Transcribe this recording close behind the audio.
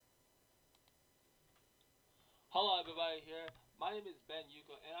everybody here. My name is Ben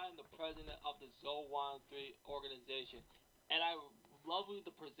Yuko, and I'm the president of the Zo13 organization. And I lovely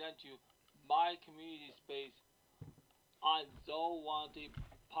to present you my community space on Zo13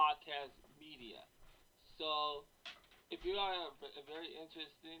 podcast media. So, if you are very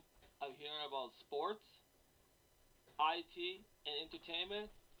interested of hearing about sports, IT, and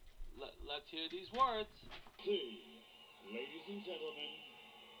entertainment, let's hear these words. Please, ladies and gentlemen,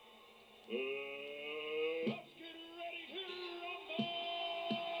 let's get ready to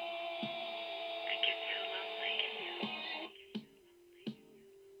I get so lonely without you.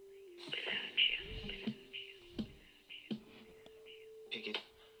 Pick it.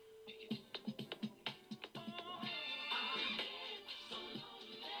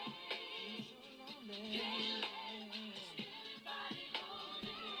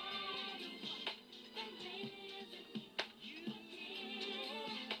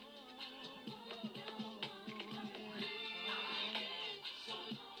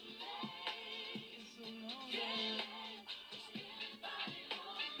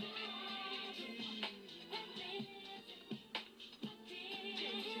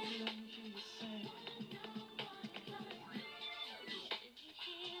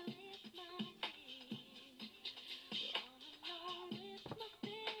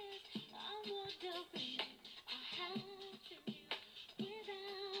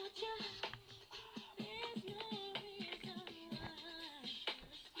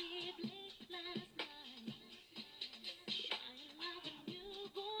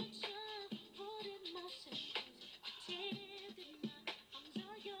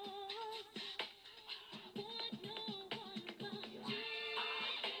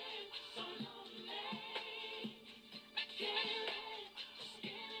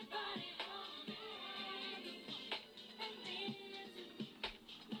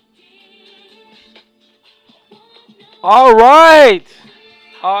 All right.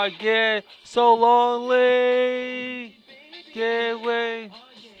 I get so lonely. Get away.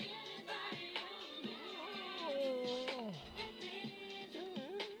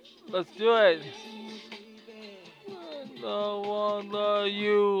 Let's do it. No one love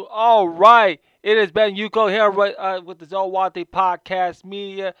you. All right. It has been Yuko here with the Zowante Podcast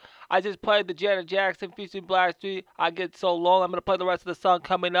Media. I just played the Janet Jackson featuring Blackstreet. I get so long. I'm going to play the rest of the song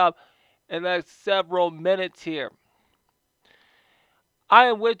coming up in the next several minutes here. I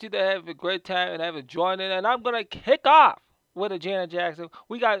am with you to have a great time and have a join in, and I'm going to kick off with a Janet Jackson.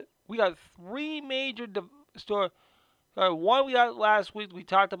 We got three major stories. One we got last week. We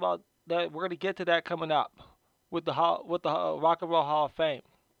talked about that. We're going to get to that coming up with the Rock and Roll Hall of Fame.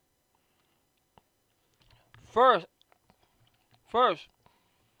 First, first,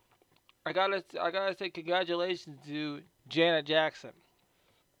 I gotta say congratulations to Janet Jackson.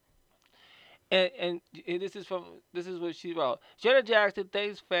 And this is what she wrote. Janet Jackson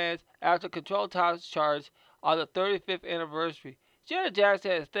thanks fans after Control tops charts on the 35th anniversary. Janet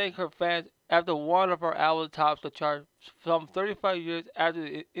Jackson has thanked her fans after one of her albums tops the chart some 35 years after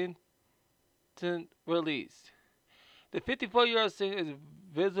the instant release. The 54-year-old singer is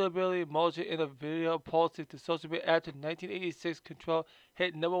visibly emotional in a video posted to social media after 1986 Control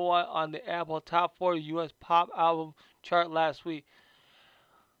hit number one on the Apple Top 40 U.S. Pop Album chart last week.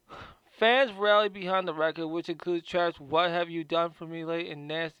 Fans rallied behind the record, which includes tracks "What Have You Done for Me" Lately and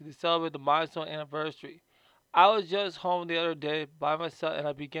 "Nasty" to celebrate the milestone anniversary. I was just home the other day by myself and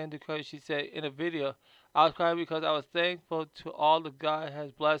I began to cry, she said in a video. I was crying because I was thankful to all that God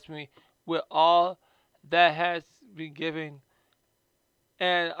has blessed me with all that has been given,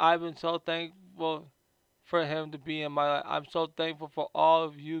 and I've been so thankful for Him to be in my life. I'm so thankful for all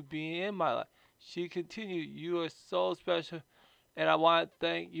of you being in my life. She continued, "You are so special, and I want to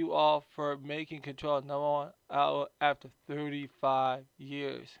thank you all for making Control number one album after 35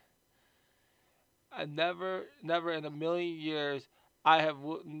 years. I never in a million years,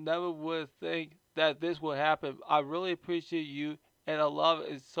 never would think that this would happen. I really appreciate you, and I love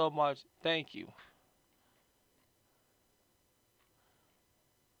it so much. Thank you."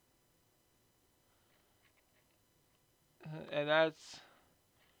 And that's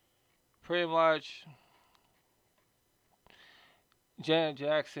pretty much Janet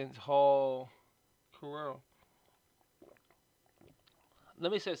Jackson's whole career.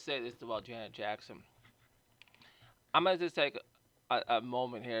 Let me just say this about Janet Jackson. I'm gonna just take a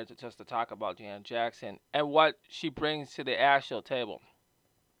moment here just to talk about Janet Jackson and what she brings to the actual table.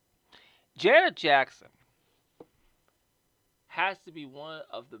 Janet Jackson has to be one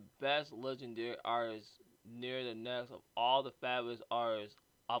of the best legendary artists near the next of all the fabulous artists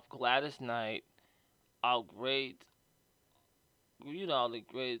of Gladys Knight, of great, the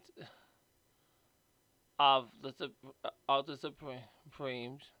great, of the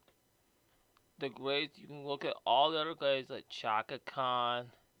Supremes, the greats. You can look at all the other greats like Chaka Khan,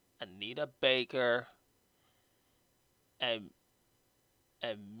 Anita Baker, and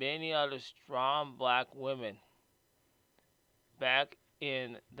many other strong black women back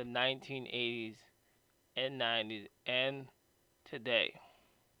in the 1980s and 90s and today.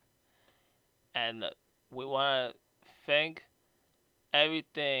 And we want to thank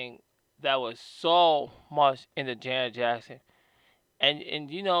everything that was so much into Janet Jackson. And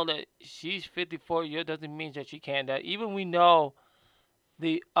you know that she's 54 years doesn't mean that she can't die. Even we know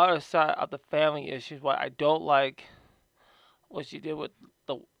the other side of the family issues. What I don't like what she did with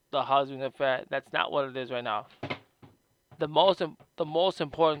the the husband affair. That's not what it is right now. The most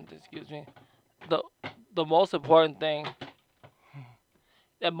important, excuse me, the the most important thing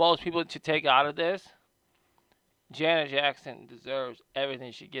that most people should take out of this, Janet Jackson deserves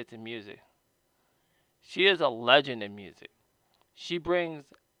everything she gets in music. She is a legend in music. She brings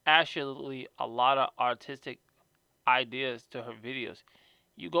actually a lot of artistic ideas to her videos.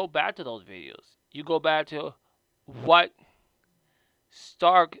 You go back to those videos. You go back to what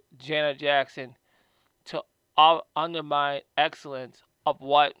stark Janet Jackson to undermine excellence of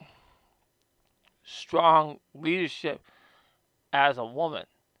what strong leadership as a woman.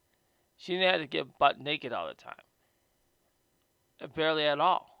 She didn't have to get butt naked all the time. Barely at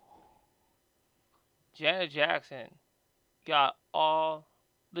all. Janet Jackson got all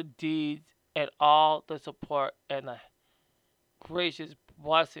the deeds and all the support and the gracious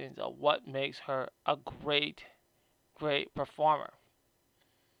blessings of what makes her a great, great performer.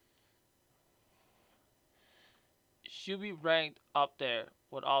 She'll be ranked up there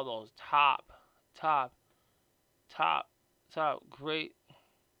with all those top, top, top great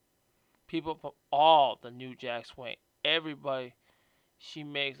people from all the New Jack Swing. Everybody she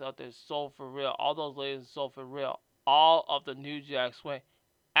makes out there so for real. All those ladies so for real. All of the New Jack Swing.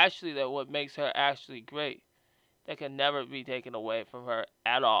 Actually, that what makes her actually great. That can never be taken away from her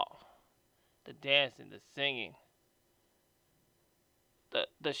at all. The dancing, the singing,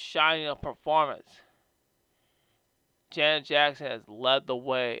 the shining of performance. Janet Jackson has led the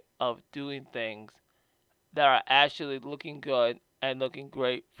way of doing things that are actually looking good and looking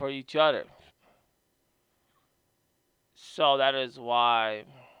great for each other. So that is why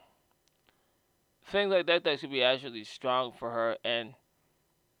things like that should be actually strong for her, and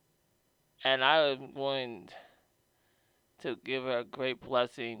I am going to give her a great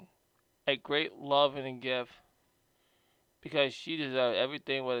blessing, a great love and a gift because she deserves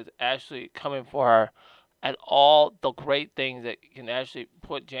everything what is actually coming for her and all the great things that can actually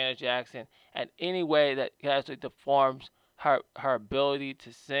put Janet Jackson in any way that actually deforms her ability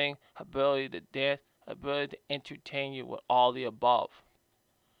to sing, her ability to dance, her ability to entertain you with all the above.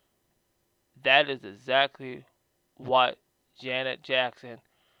 That is exactly what Janet Jackson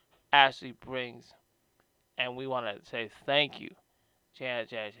actually brings. And we want to say thank you, Janet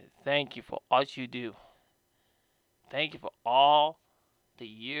Jackson. Thank you for all you do. Thank you for all the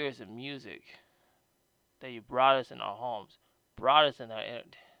years of music that you brought us in our homes, brought us in our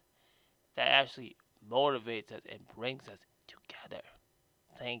that actually motivates us and brings us together.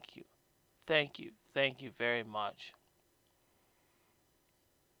 Thank you. Thank you. Thank you very much.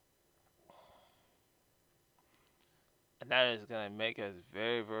 And that is going to make us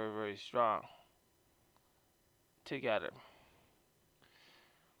very, very, very strong together.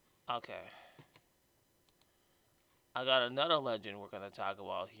 Okay. I got another legend we're going to talk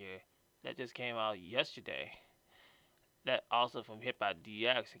about here that just came out yesterday. That also from Hip Hop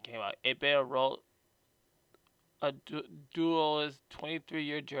DX. It came out. It wrote a duelist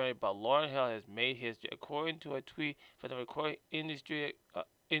 23-year journey, but Lauryn Hill has made history. According to a tweet from the Recording Industry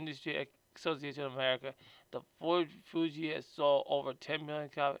Association of America, the Fuji has sold over 10 million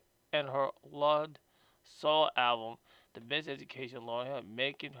copies, and her Lud Soul album, The Miseducation of Lauryn Hill,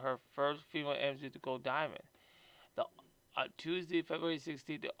 making her first female MC to go diamond. The On Tuesday, February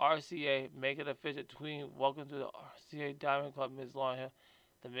 16th, the RCA make it official tweeting, "Welcome to the RCA Diamond Club, Ms. Lauryn Hill.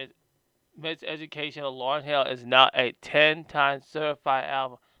 The Miseducation of Lauryn Hill is now a 10-time certified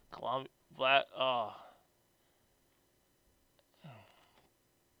album. Columbia Black. Oh,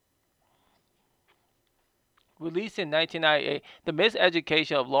 released in 1998, The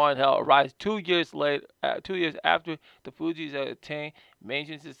Miseducation of Lauryn Hill arrives 2 years later, 2 years after the Fugees had attained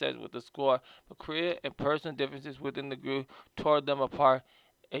mainstream success with the score, but creative and personal differences within the group tore them apart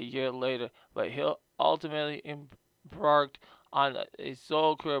a year later. But Hill ultimately embarked on a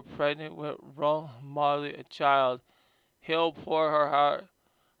solo career, pregnant with role modeling a child. Hill poured her heart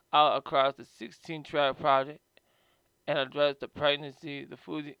out across the 16-track project and address the pregnancy, the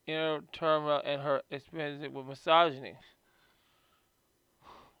food's inner turmoil, and her experience with misogyny.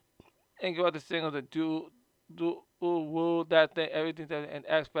 Think about the single, the do woo that thing, everything that an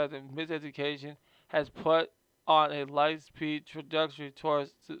expert in miseducation has put on a light speed trajectory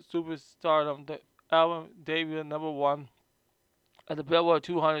towards superstardom. The album debuted #1 at the Billboard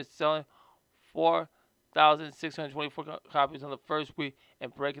 200, selling 4,624 copies in the first week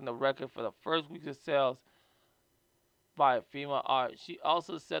and breaking the record for the first week of sales by a female artist. She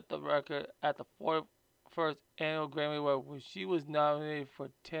also set the record at the 41st Annual Grammy Award, where she was nominated for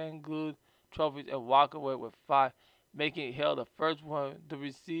 10 Glued trophies and walked away with 5, making Hill the first woman to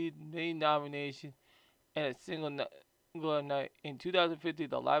receive many nominations in a single night. In 2050,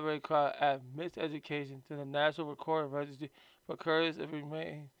 the Library of Congress added Miseducation to the National Recording Registry for Curtis and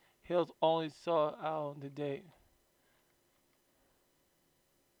remains Hill's only solo album to date.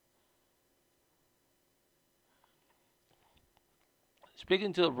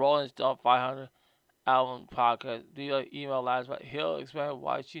 Speaking to the Rolling Stone 500 album podcast, the email last night, Hill explained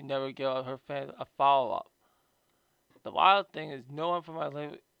why she never gave her fans a follow up. The wild thing is, no one from my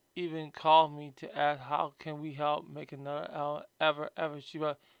label even called me to ask how can we help make another album ever. She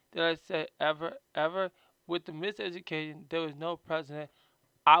wrote, did I say ever? With the miseducation, there was no precedent.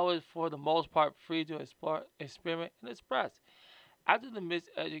 I was for the most part free to explore, experiment, and express. After the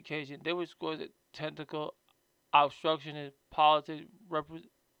miseducation, there were scores of tentacle obstructionist politics,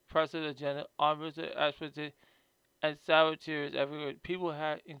 repressive agenda, unrealistic expectations, and saboteurs everywhere. People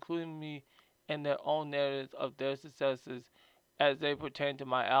had, including me, in their own narratives of their successes as they pertain to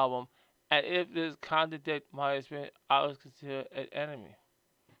my album. And if this contradicted my experience, I was considered an enemy.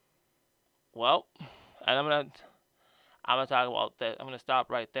 Well, and I'm gonna talk about that. I'm gonna stop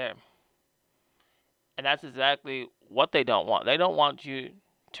right there. And that's exactly what they don't want. They don't want you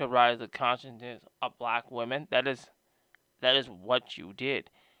to rise the consciousness of black women. That is what you did.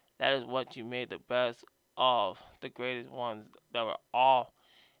 That is what you made the best of the greatest ones that were all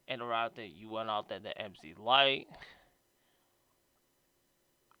in around there. You went out there to MC Light.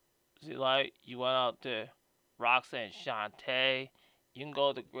 You went out to Roxanne Shante. You can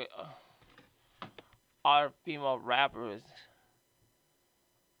go to great other female rappers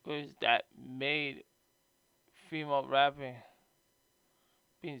that made female rapping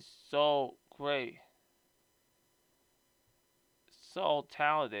being so great, so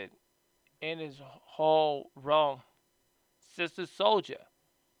talented in his whole realm. Sister Soldier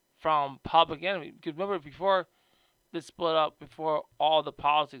from Public Enemy. Because remember, before this split up, before all the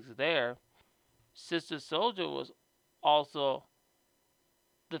politics there, Sister Soldier was also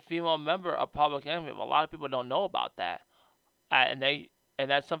the female member of Public Enemy. A lot of people don't know about that, and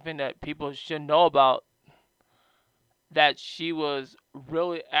that's something that people should know about. That she was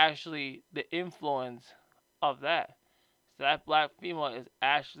really actually the influence of that. So that black female is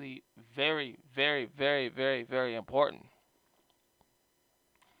actually very, very, very, very, very important,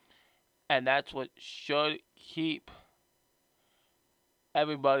 and that's what should keep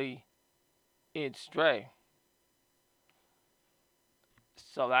everybody in stray.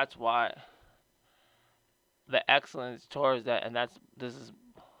 So that's why the excellence towards that, and this is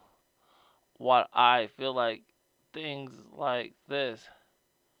what I feel like things like this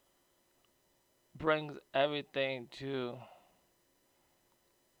brings everything to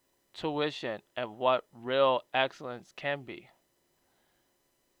tuition and what real excellence can be.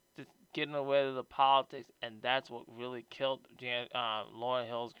 Just getting away with the politics, and that's what really killed Lauryn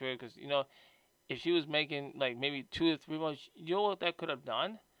Hill's career. Because if she was making like maybe 2 to 3 months, you know what that could have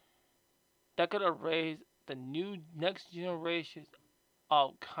done? That could have raised the new next generation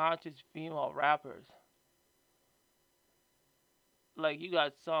of conscious female rappers. Like you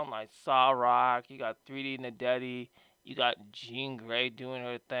got some like Saw Rock, you got 3D Nadeti, you got Jean Grey doing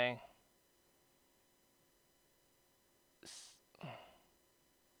her thing.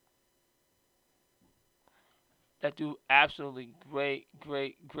 That do absolutely great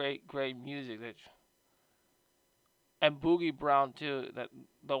music. And Boogie Brown too, that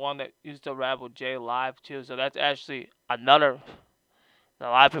the one that used to rap with Jay live too. So that's actually another. A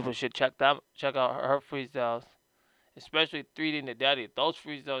lot of people should check out her freestyles, especially 3D Nadeti. Those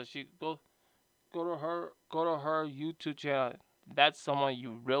freestyles, she go to her YouTube channel. That's someone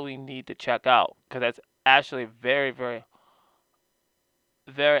you really need to check out because that's actually very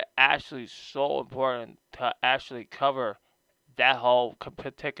actually so important to actually cover that whole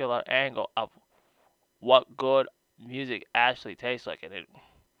particular angle of what good music actually tastes like, and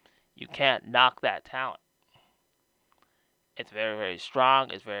you can't knock that talent. It's very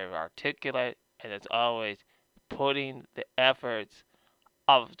strong. It's very articulate, and it's always putting the efforts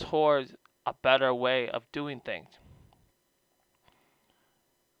of towards a better way of doing things.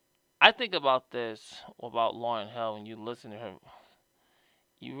 I think about this about Lauren Hill when you listen to her,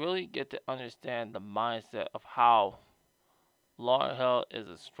 you really get to understand the mindset of how Lauren Hill is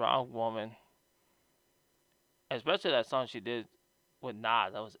a strong woman, especially that song she did with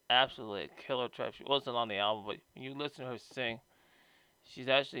Nas. That was absolutely a killer track. She wasn't on the album, but when you listen to her sing, she's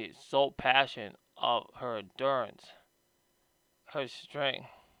actually so passionate of her endurance, her strength,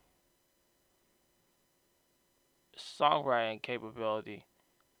 songwriting capability,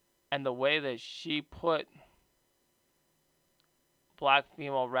 and the way that she put black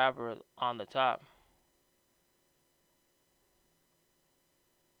female rappers on the top.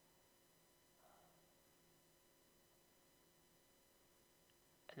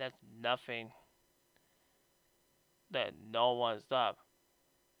 And that's nothing that no one stopped.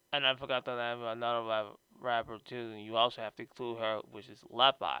 And I forgot the name of another rapper too. And you also have to include her, which is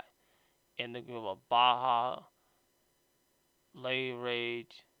Left Eye, in the group of Baja, Lady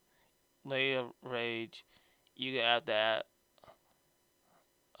Rage, Lady Rage. You have that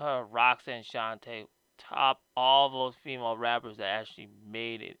Roxanne Shante, top all those female rappers that actually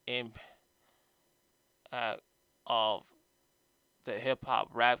made an impact of the hip hop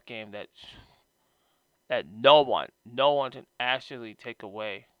rap game that no one can actually take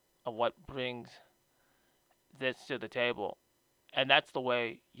away of what brings this to the table. And that's the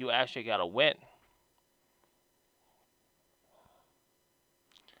way you actually gotta win.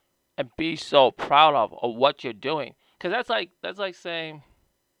 And be so proud of what you're doing. Cause that's like saying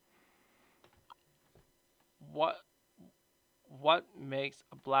what what makes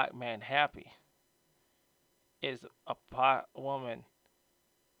a black man happy is a black woman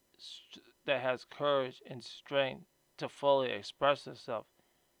that has courage and strength to fully express herself.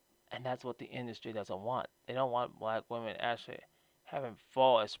 And that's what the industry doesn't want. They don't want black women actually having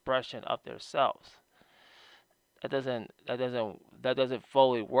full expression of themselves. That doesn't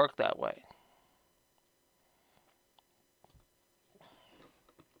fully work that way.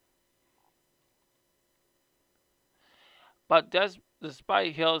 But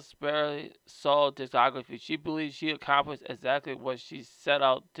despite Hill's barely solo discography, she believes she accomplished exactly what she set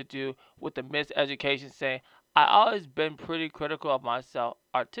out to do with the miseducation, saying, I always been pretty critical of myself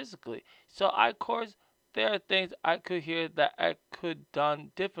artistically. So I of course there are things I could hear that I could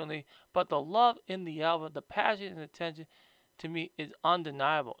done differently, but the love in the album, the passion and attention to me is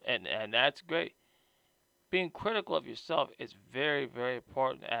undeniable, and that's great. Being critical of yourself is very, very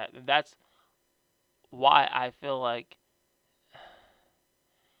important, and that's why I feel like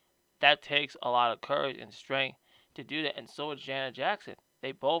that takes a lot of courage and strength to do that. And so is Janet Jackson.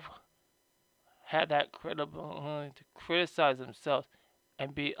 They both had that credibility to criticize themselves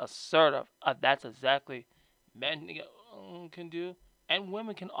and be assertive. That's exactly men can do, and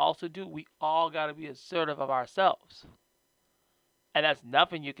women can also do. We all got to be assertive of ourselves, and that's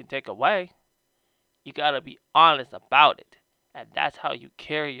nothing you can take away. You got to be honest about it, and that's how you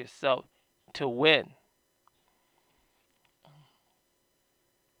carry yourself to win.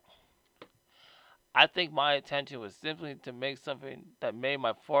 I think my intention was simply to make something that made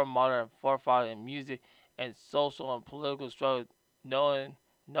my forefather and forefather in music and social and political struggle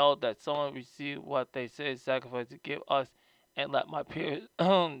know that someone received what they say is sacrifice to give us, and let my peers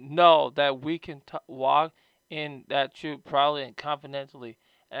know that we can walk in that truth proudly and confidently.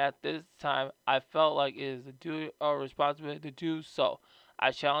 And at this time, I felt like it is a duty or responsibility to do so.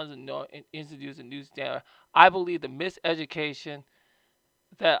 I challenge and introduce a new standard. I believe the miseducation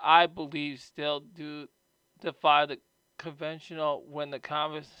that I believe still do defy the conventional when the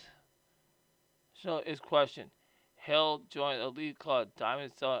conversation is questioned. Hill joined a league called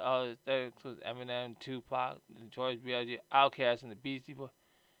Diamond selling others that includes Eminem, Tupac, Notorious B.I.G., Outkast, and the Beastie Boys.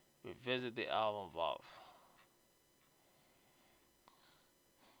 Revisit the album vault.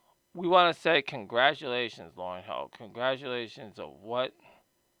 We want to say congratulations, Lauren Hill. Congratulations of what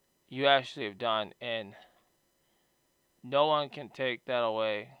you actually have done, and no one can take that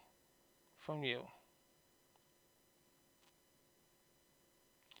away from you.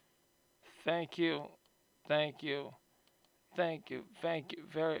 Thank you, thank you, thank you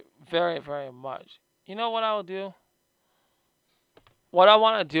very, very, very much. You know what I will do? What I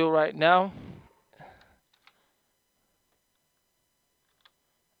want to do right now,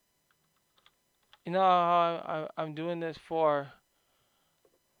 you know how I'm doing this for,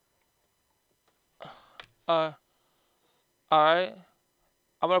 uh, alright?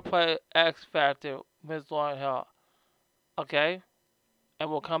 I'm gonna play X Factor, Miss Lauren Hill, okay? And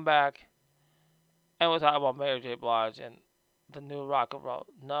we'll come back and we'll talk about Mary J. Blige and the new rock and roll,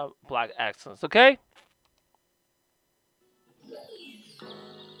 not black accents, okay?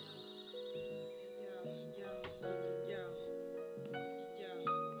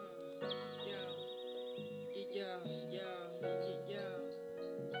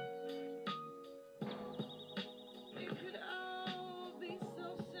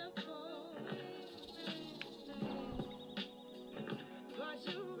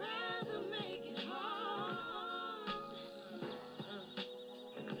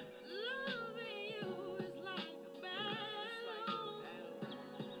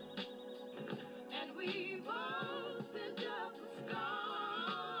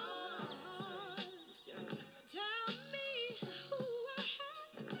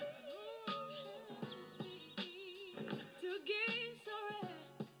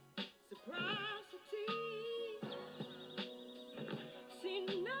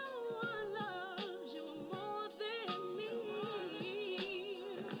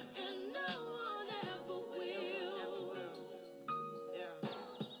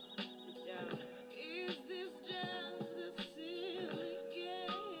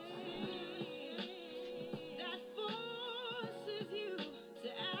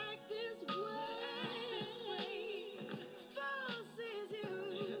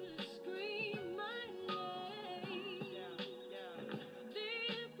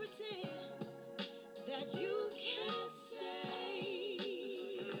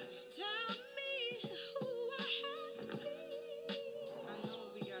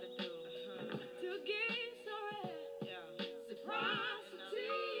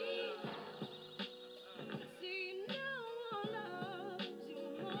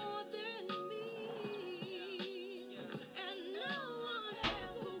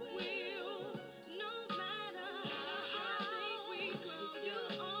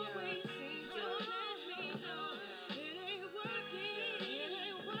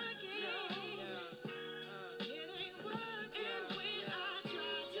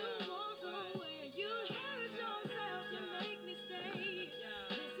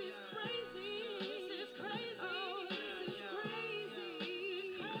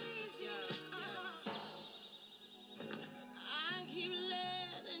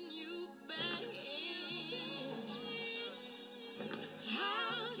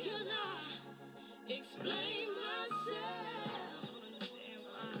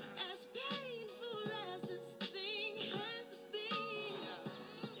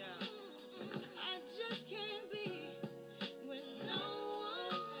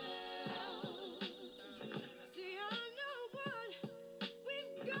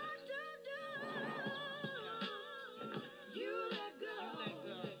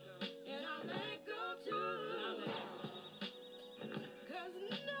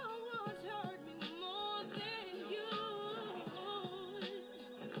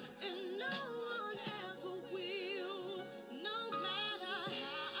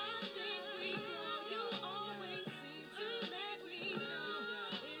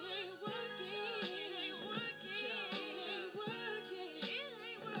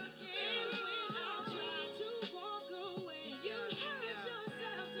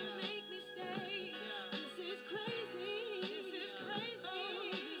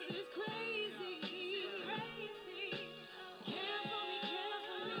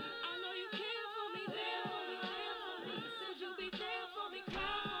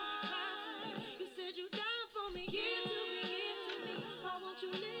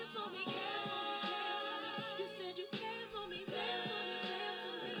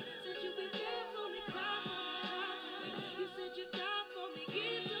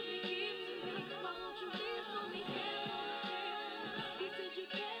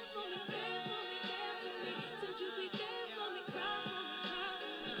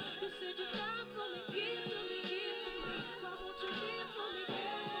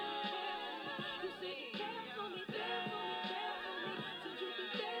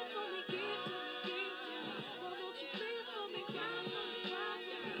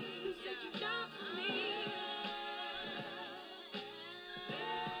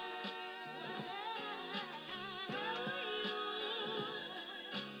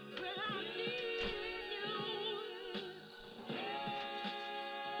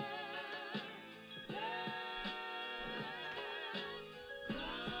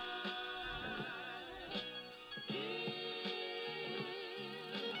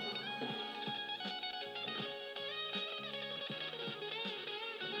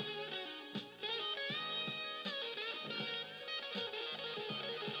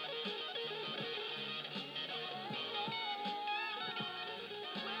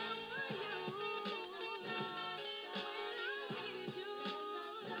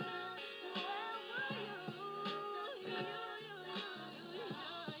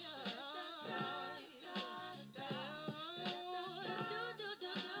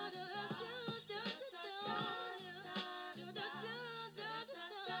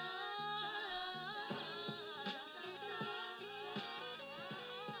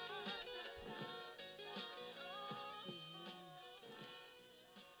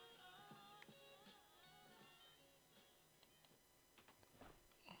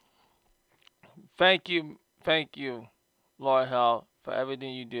 Thank you, Lord Hell, for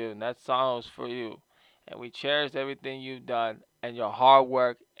everything you do. And that song was for you. And we cherish everything you've done and your hard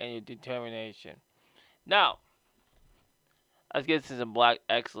work and your determination. Now, let's get to some black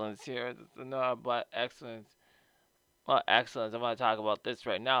excellence here. This is another black excellence. Well, excellence. I'm going to talk about this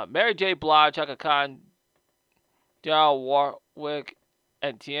right now. Mary J. Blige, Chaka Khan, Darryl Warwick,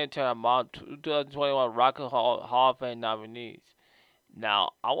 and Tina Turner among 2021 Rock and Roll Hall of Fame nominees.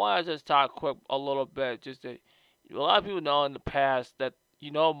 Now, I want to just talk quick a little bit. A lot of people know in the past that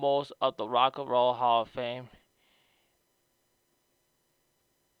most of the Rock and Roll Hall of Fame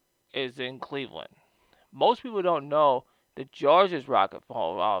is in Cleveland. Most people don't know that Georgia's Rock and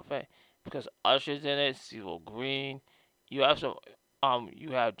Roll Hall of Fame because Usher's in it, CeeLo Green. You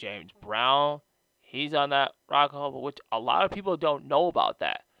have James Brown. He's on that Rock and Roll, which a lot of people don't know about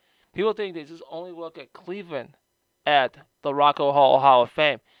that. People think they just only look at Cleveland at the Rock and Roll Hall of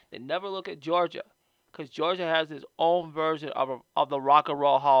Fame. They never look at Georgia because Georgia has its own version of the Rock and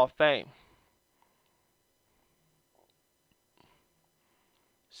Roll Hall of Fame.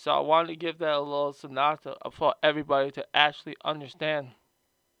 So I wanted to give that a little synopsis for everybody to actually understand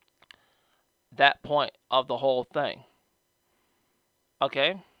that point of the whole thing.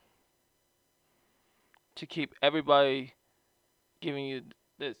 Okay? To keep everybody giving you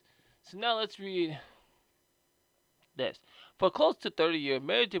this. So now let's read this. For close to 30 years,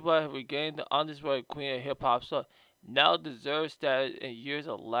 Mary J. Blige has regained the undisputed queen of hip hop soul. Now deserves status and years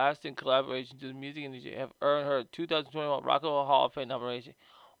of lasting collaboration to the music industry have earned her 2021 Rock and Roll Hall of Fame nomination.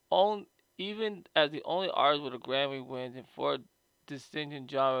 Even as the only artist with a Grammy wins in four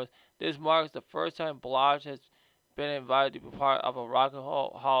distinct genres, this marks the first time Blige has been invited to be part of a Rock and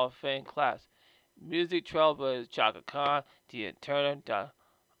Roll Hall of Fame class. Music trailblazers Chaka Khan, Tina Turner,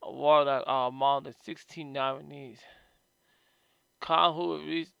 Warlock are among the 16 nominees. Khan, who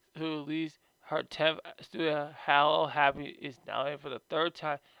released her 10th studio Hello Happy, is nominated for the third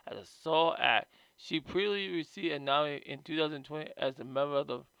time as a solo act. She previously received a nomination in 2020 as a member of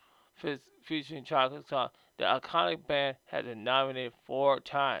the featuring Chaka Khan. The iconic band has been nominated 4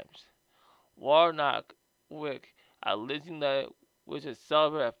 times. Warnock Wick, a legend that which has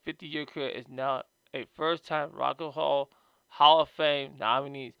celebrated a 50-year career, is now a first-time Rock and Roll Hall of Fame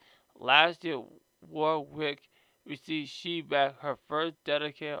nominee. Last year, Warwick received She Back, her first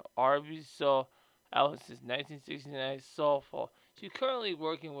dedicated R&B soul album since 1969's Soulful. She's currently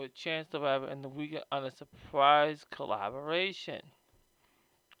working with Chance the Rapper and The Weeknd on a surprise collaboration.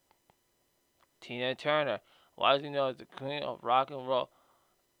 Tina Turner, widely known as the Queen of Rock and Roll,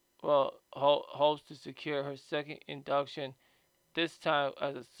 hopes to secure her second induction, this time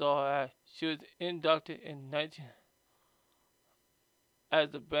as a solo act. She was inducted in 19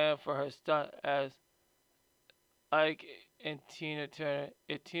 as the band for her stunt as Ike and Tina Turner.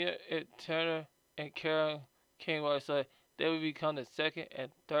 If Turner and Karen King were selected, they would become the second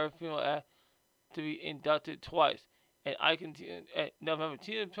and third female act to be inducted twice. And I can now remember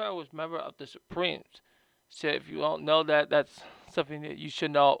Tina Turner was a member of the Supremes. So if you don't know that, that's something that you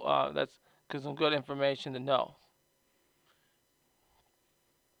should know. That's cause some good information to know.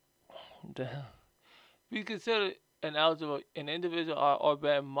 Be considered an individual or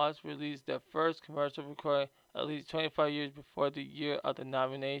band must release their first commercial recording at least 25 years before the year of the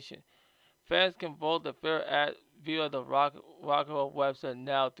nomination. Fans can vote the fair at via the Rock and Roll website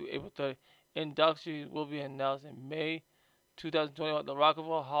now through April 30th. Inductions will be announced in May 2021. The Rock and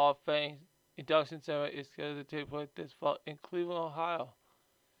Roll Hall of Fame induction ceremony is scheduled to take place this fall in Cleveland, Ohio.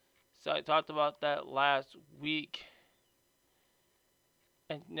 So I talked about that last week,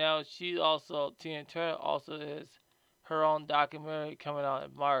 and now Tina Turner also is her own documentary coming out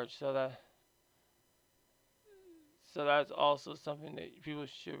in March. So that's also something that people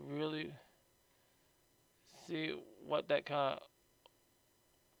should really see what that kind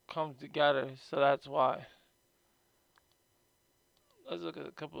of comes together. So that's why. Let's look at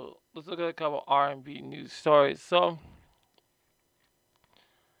a couple R&B news stories. So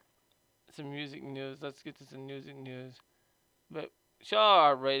some music news. Let's get to some music news. But shout out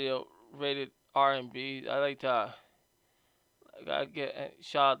our radio rated R&B. I like to I gotta get a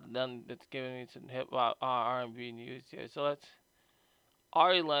shout out to them that's giving me some hip hop R&B news here. So let's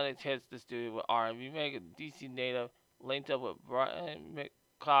Ari Lennox hits the studio with R&B, making DC native linked up with Brian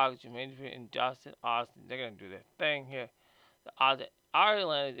McCox, Jermaine Dupri, and Justin Austin. They're gonna do their thing here. The odds that Ari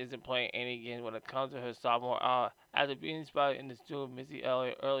Lennox isn't playing any games when it comes to her sophomore hour. After being spotted in the studio with Missy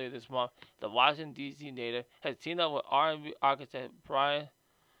Elliott earlier this month, the Washington D.C. native has teamed up with R&B architect Brian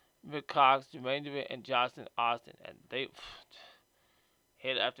McCox, Jermaine Dupri, and Justin Austin, and they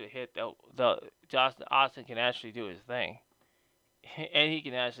hit after hit. The Justin Austin can actually do his thing, and he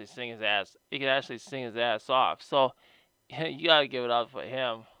can actually sing his ass. He can actually sing his ass off. So you gotta give it up for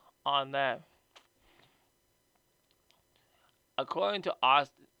him on that. According to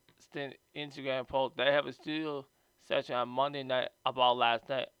Austin Instagram post, they have a studio session on Monday night about last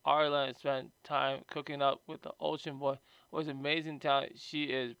night. Ariana spent time cooking up with the Ocean Boy. With amazing talent, she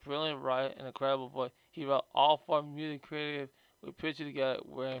is brilliant writer and incredible voice. He wrote all four music creative we pictured together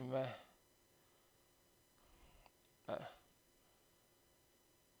wearing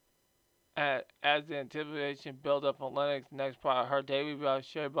uh, as the anticipation built up on Lennox's next project, her debut was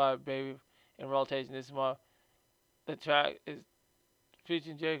shared by a baby in rotation this month. The track is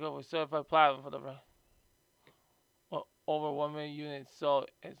featuring Jacob with certified platinum for the over 1 million units sold.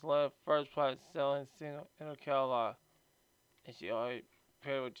 It's Lennox's first prize selling single in North Carolina. And she already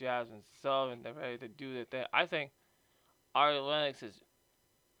paired with Jasmine Sullivan. They're ready to do their thing. I think Ari Lennox is,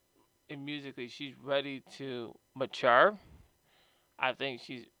 in musically, she's ready to mature. I think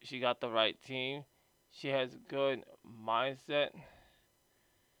she got the right team. She has a good mindset,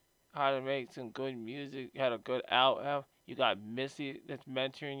 how to make some good music, had a good album. You got Missy that's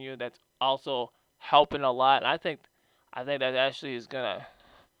mentoring you, that's also helping a lot. And I think that actually is gonna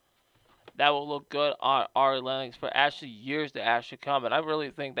that will look good on Ari Lennox for actually years to actually come. And I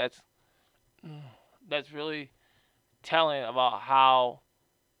really think that's really telling about how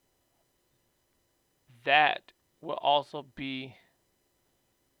that will also be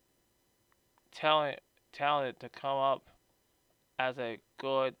talent talented to come up as a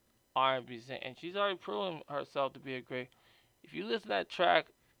good R&B singer. And she's already proven herself to be a great. If you listen to that track,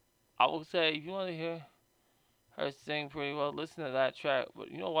 I would say if you want to hear her sing pretty well, listen to that track.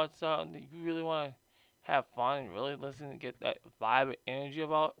 But you know what song that you really want to have fun and really listen and get that vibe and energy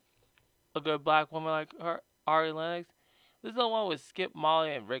about a good black woman like her, Ari Lennox. This is the one with Skip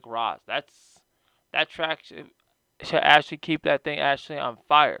Molly and Rick Ross. That track should actually keep that thing actually on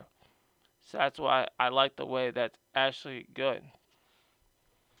fire. So that's why I like the way that's actually good.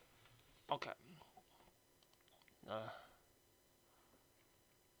 Okay. Uh,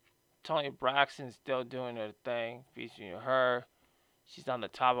 Tony Braxton's still doing her thing, featuring her. She's on the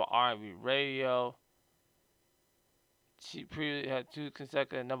top of R&B radio. She previously had two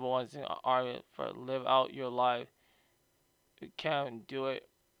consecutive number one single R&B for "Live Out Your Life." You can't do it.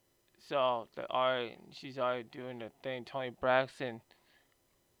 So she's already doing her thing. Tony Braxton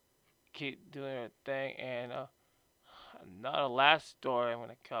keep doing her thing, and another last story I'm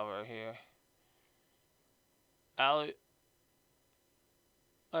gonna cover here. Ali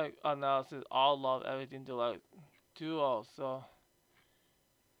announces All Love Everything Deluxe duo. So,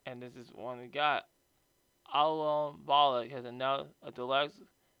 and this is one we got. Alon Bollock has announced a deluxe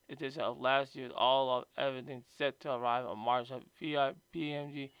edition of last year's All Love Everything set to arrive on March at VI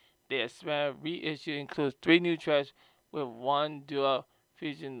BMG. The expanded reissue includes three new tracks with one duo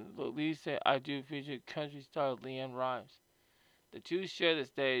featuring Lisa I Do featuring country star LeAnn Rimes. The two share the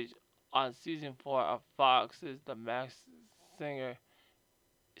stage on season 4 of Fox's The Masked Singer.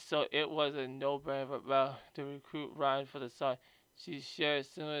 So it was a no-brainer for Belle to recruit Ryan for the song. She shared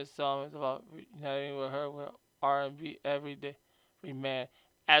similar songs about uniting with her with R&B everyday man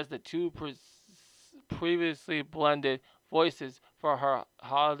as the two previously blended voices for her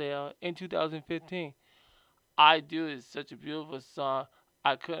holiday in 2015. I Do is such a beautiful song.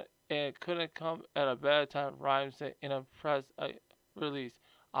 I couldn't and it couldn't come at a better time. Rhymes said in a press release.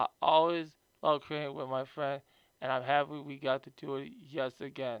 I always love creating with my friend, and I'm happy we got to do it yes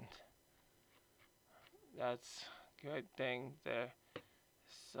again. That's good thing there.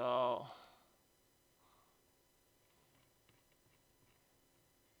 So,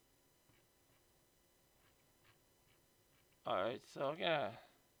 all right. So yeah,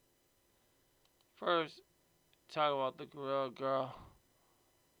 first talk about the Gorilla Girl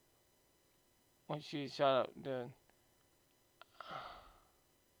when she shot up. Then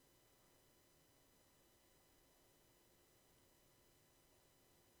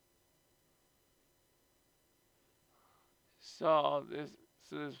so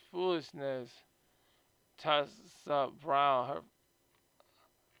this foolishness. Tessa Brown her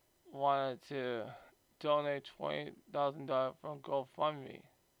wanted to donate $20,000 from GoFundMe.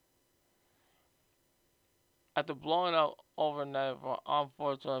 After blowing up overnight for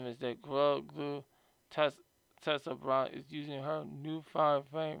unfortunate mistake, Gorilla Glue Tessa Brown is using her newfound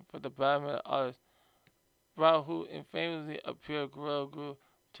fame for the betterment of others. Brown, who infamously appeared Gorilla Glue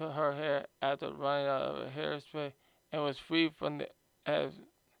to her hair after running out of hairspray and was free from the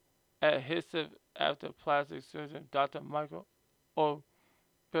adhesive after plastic surgeon Dr. Michael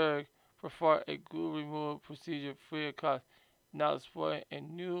Oberg performed a glue removal procedure free of cost. Now sporting a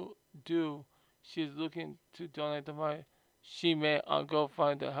new do, she is looking to donate the money she made on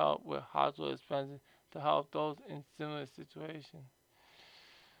GoFundMe to help with hospital expenses to help those in similar situations.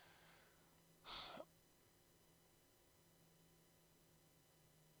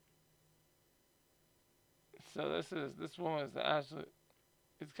 So this woman is actually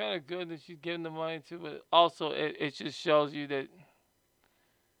it's kind of good that she's giving the money to, but also it just shows you that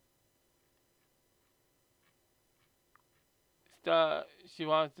stuff she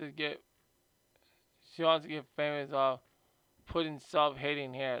wants to get she wants to get famous off putting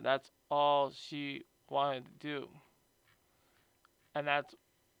self-hating hair. That's all she wanted to do, and that's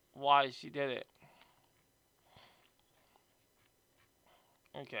why she did it.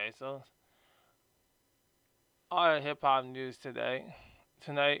 Okay, so all the hip hop news tonight,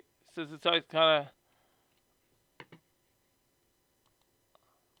 since it's always kind of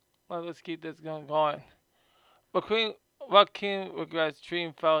well, let's keep this going. Rakim, Rakim regrets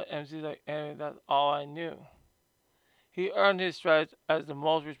treating fellow MCs like enemy. That's all I knew. He earned his stripes as the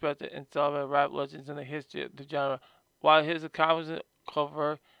most respected and celebrated rap legends in the history of the genre. While his accomplishments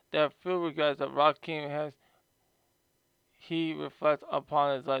cover, there are few regrets that Rakim has. He reflects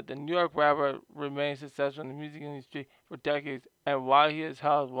upon his life. The New York rapper remained successful in the music industry for decades, and while he is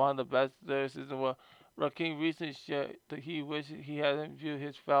held as one of the best lyricists in the world, Rakim recently shared that he wishes he hadn't viewed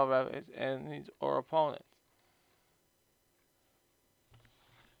his fellow rappers as enemies or opponents.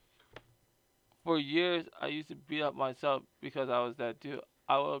 For years, I used to beat up myself because I was that dude.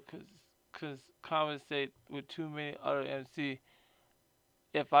 I would compensate with too many other MC.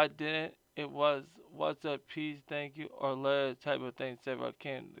 If I didn't, it was "What's up, peace, thank you," or later type of thing. Said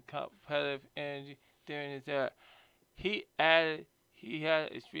Rakim, the competitive energy during his era. He added he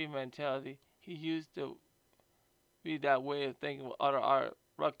had a street mentality. He used to be that way of thinking with other art.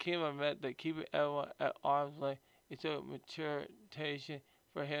 Rakim meant that keeping everyone at arm's length. It took maturation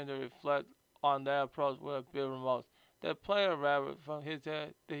for him to reflect on that approach with a bit remorse. There are plenty of rappers from his era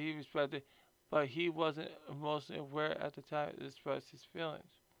that he respected, but he wasn't emotionally aware at the time to express his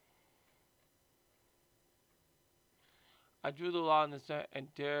feelings. I drew the line in the sand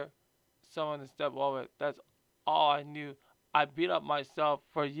and dared someone to step over it. That's all I knew. I beat up myself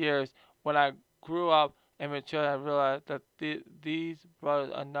for years. When I grew up and matured, I realized that these brothers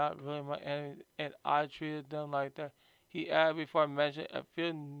are not really my enemies, and I treated them like that. He added before I mentioned a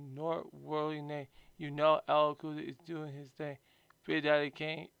few noteworthy names. You know, L. Cool is doing his thing. Big Daddy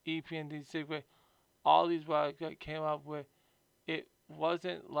Kane, EP&D Secret, all these brothers that came up with, it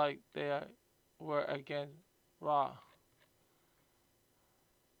wasn't like they were against Raw.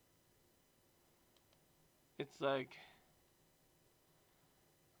 It's like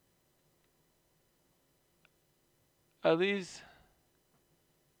at least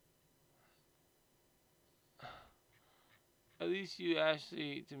at least you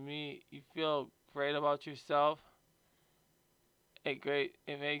actually to me you feel great about yourself. It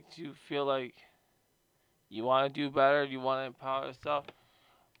makes you feel like you want to do better, you want to empower yourself.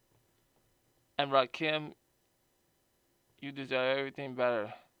 And Rakim, you deserve everything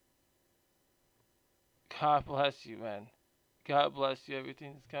better. God bless you, man. God bless you.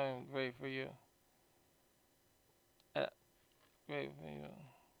 Everything's coming great for you. Uh, great for you.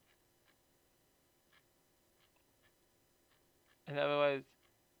 And otherwise,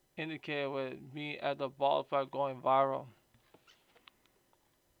 indicated with me at the ballpark going viral.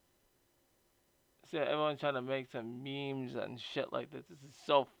 So everyone's trying to make some memes and shit like this. This is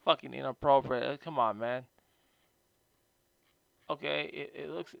so fucking inappropriate. Come on, man. Okay, it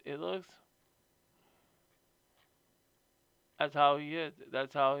looks. That's how he is.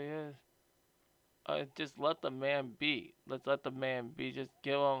 That's how he is. Just let the man be. Let's let the man be. Just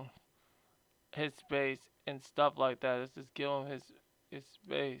give him his space and stuff like that. Let's just give him his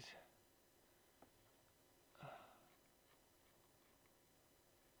space.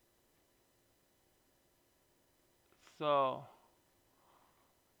 So,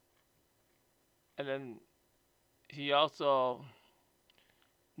 and then he also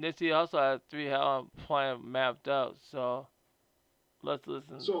Nipsey also has 3 album plan mapped out. So let's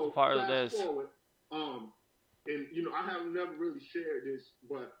listen to So part of fast this. forward, um, and I have never really shared this,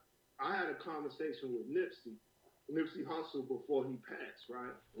 but I had a conversation with Nipsey Hussle before he passed,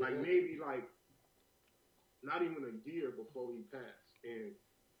 right? Like maybe like not even a year before he passed, and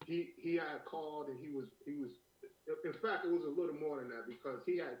he had called and he was. In fact, it was a little more than that because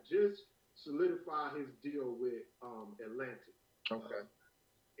he had just solidified his deal with Atlantic. Okay.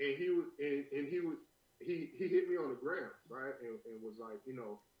 And he was and he was he hit me on the ground, right? And was like,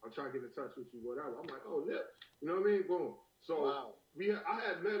 I'm trying to get in touch with you, whatever. I'm like, oh, Nip, you know what I mean? Boom. So wow. I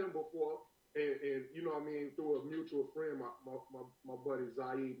had met him before, and you know what I mean, through a mutual friend, my buddy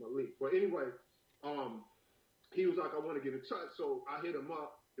Zaid Malik. But anyway, um, he was like, I want to get in touch. So I hit him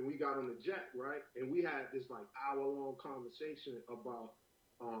up and we got on the jet, right? And we had this like hour-long conversation about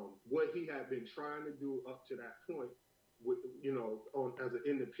what he had been trying to do up to that point with, as an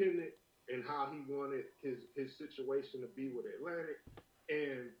independent, and how he wanted his situation to be with Atlantic,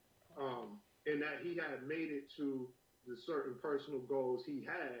 and that he had made it to the certain personal goals he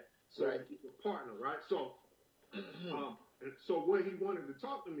had, so right. That he could partner, right? So so what he wanted to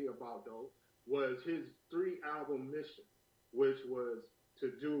talk to me about though was his 3 album mission, which was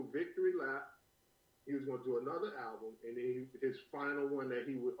to do Victory Lap. He was going to do another album, and then his final one that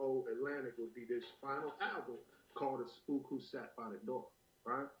he would owe Atlantic would be this final album called "A Spook Who Sat by the Door."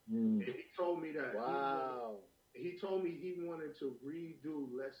 Right? And he told me that. Wow. He told me he wanted to redo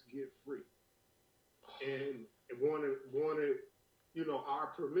 "Let's Get Free," and wanted our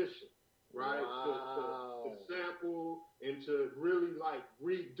permission, right? Wow. To sample and to really like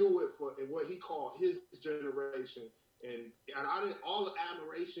redo it for what he called his generation. And I didn't all the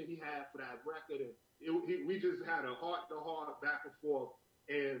admiration he had for that record, and we just had a heart to heart back and forth,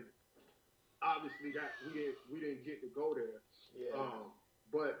 and obviously that we didn't get to go there. Yeah.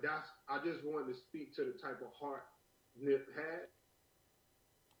 But I just wanted to speak to the type of heart Nip had.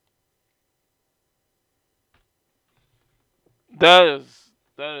 That is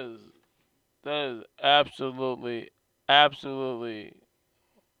that is that is absolutely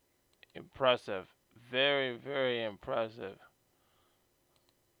impressive. Very, very impressive.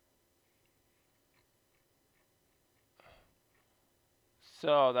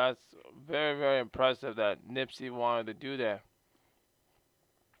 So that's very, very impressive that Nipsey wanted to do that.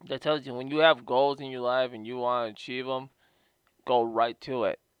 That tells you when you have goals in your life and you want to achieve them, go right to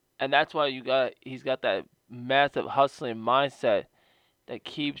it. And that's why he's got that massive hustling mindset that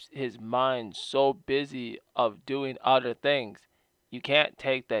keeps his mind so busy of doing other things. You can't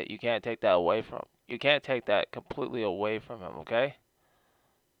take that away from him. You can't take that completely away from him, okay?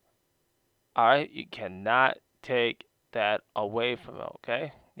 All right? You cannot take that away from him,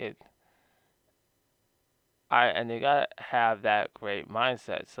 okay? And you got to have that great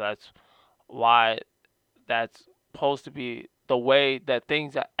mindset. So that's why that's supposed to be the way that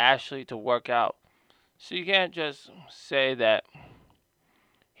things are actually to work out. So you can't just say that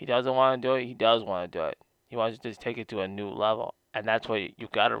he doesn't want to do it. He does want to do it. He wants to just take it to a new level, and that's why you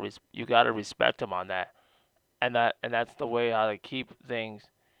gotta respect him on that, and that's the way how to keep things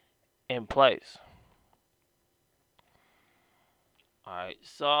in place. All right,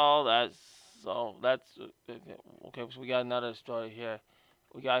 so that's okay. So we got another story here.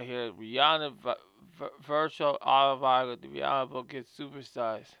 We got here Rihanna virtual autobiography. The Rihanna book gets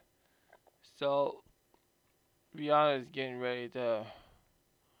supersized. So Rihanna is getting ready to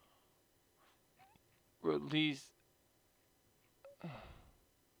release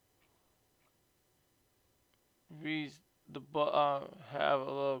reads the book. Have a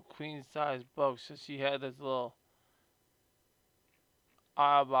little queen size book. So she had this little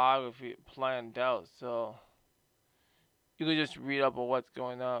autobiography planned out, so you can just read up on what's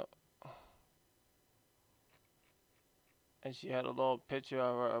going on. And she had a little picture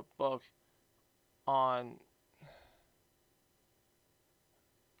of her book on,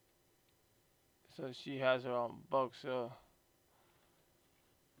 so she has her own book, so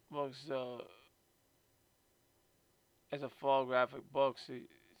it's a photographic book, so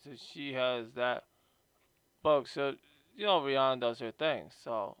she has that book, so Rihanna does her thing,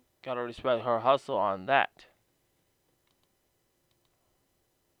 so gotta respect her hustle on that.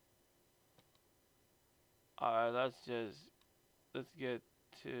 Alright, let's get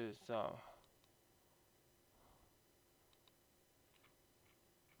to some.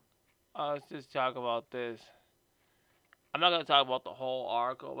 Let's just talk about this. I'm not gonna talk about the whole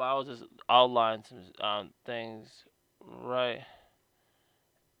article, but I will just outline some things right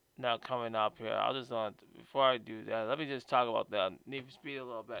now coming up here. I'll just before I do that, let me just talk about the Need for Speed a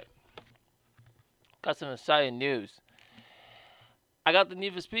little bit. Got some exciting news. I got the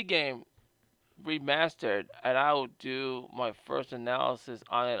Need for Speed game remastered, and I will do my first analysis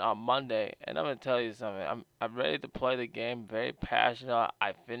on it on Monday. And I'm gonna tell you something. I'm ready to play the game. Very passionate.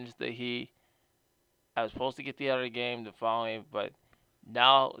 I finished the Heat. I was supposed to get the other game the following, but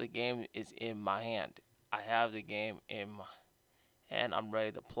now the game is in my hand. I have the game in my hand. I'm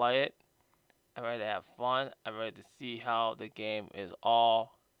ready to play it. I'm ready to have fun. I'm ready to see how the game is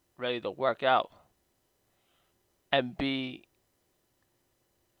all ready to work out and be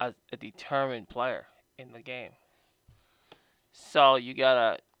a determined player in the game. So you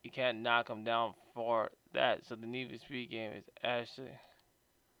can't knock them down for that. So the Need for Speed game is actually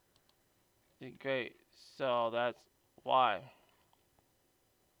great. So that's why.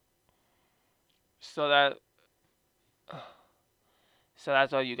 So that so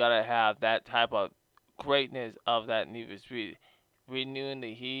that's why you gotta have that type of greatness of that Need for Speed. Renewing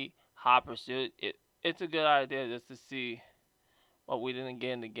the Heat, Hot Pursuit. It's a good idea just to see what we didn't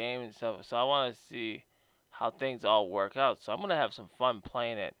get in the game and stuff. So I want to see how things all work out. So I'm gonna have some fun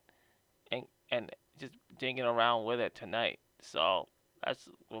playing it and just digging around with it tonight. So that's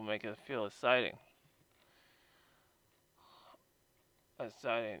what make it feel exciting.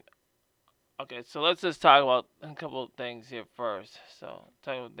 Exciting. Okay, so let's just talk about a couple of things here first. So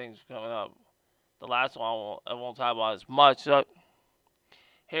talk about things coming up. The last one I won't talk about as much. So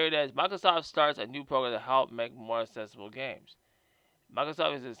here it is. Microsoft starts a new program to help make more accessible games.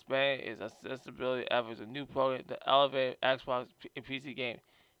 Microsoft is expanding its accessibility efforts with a new program to elevate Xbox and PC games.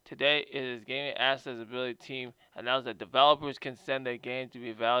 Today, it is Gaming Accessibility Team announced that developers can send their games to be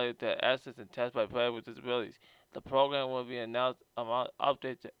evaluated to access and test by players with disabilities. The program will be announced among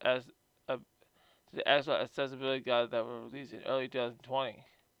updates to the Xbox Accessibility Guide that were released in early 2020.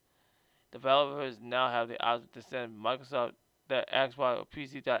 Developers now have the option to send Microsoft their Xbox or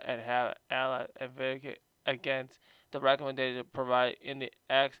PC data and have allied and verify against the recommendation provided in the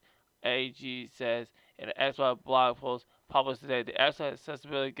XAG says in the Xbox blog post published today. The Xbox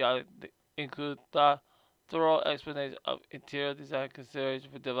Accessibility Guide includes thorough explanation of interior design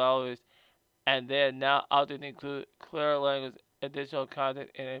considerations for developers, and they are now out to include clear language, additional content,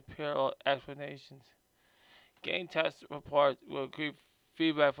 and empirical explanations. Game test reports will include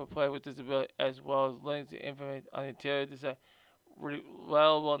feedback for players with disability as well as links to information on interior design,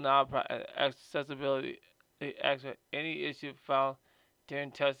 available now and accessibility expert. Any issue found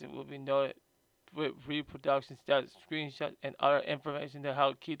during testing will be noted with reproduction status, screenshots, and other information to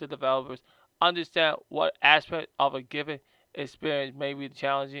help keep the developers understand what aspect of a given experience may be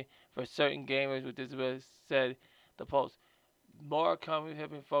challenging for certain gamers with disabilities, said the post. More companies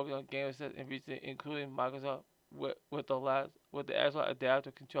have been focused on game access in recent, including Microsoft with the Xbox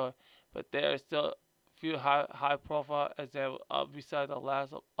Adaptive Controller, but there are still few high profile examples of besides The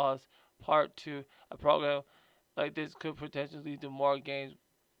Last of Us Part 2. A program like this could potentially lead to more games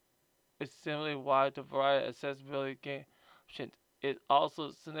with similarly wide variety of accessibility game options. It's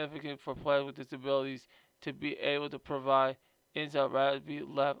also significant for players with disabilities to be able to provide insight rather than be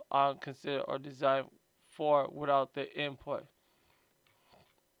left unconsidered or designed for without the input.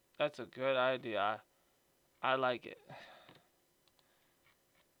 That's a good idea. I like it.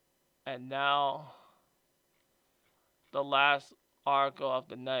 And now the last article of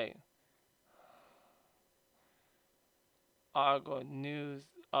the night. Article news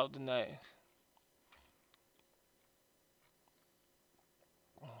of the night.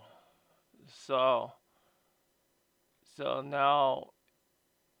 So now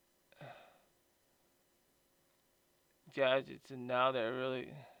gadgets and now they're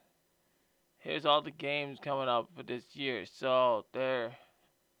really here's all the games coming up for this year. So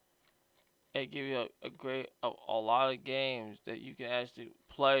It give you a lot of games that you can actually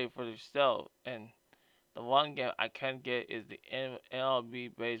play for yourself. And the one game I can get is the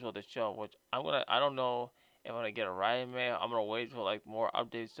MLB Baseball The Show, which I don't know if I'm gonna get it right in May. I'm gonna wait for like more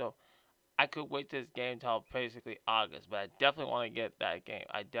updates. So I could wait this game till basically August, but I definitely want to get that game.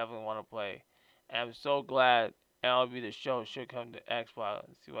 I definitely want to play, and I'm so glad MLB The Show should come to Xbox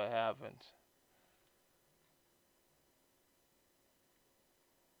and see what happens.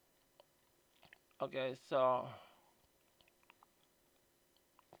 Okay, so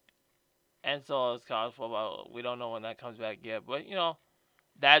Enzo is college football. We don't know when that comes back yet, but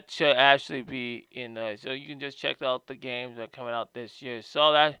that should actually be in the. So you can just check out the games that are coming out this year.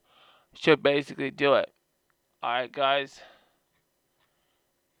 So that should basically do it. All right, guys.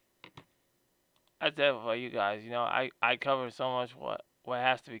 That's it for you guys. I covered so much what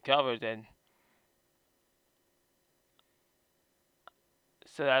has to be covered, and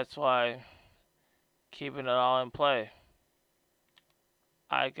so that's why keeping it all in play.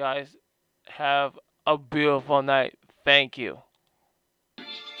 All right, guys. Have a beautiful night. Thank you.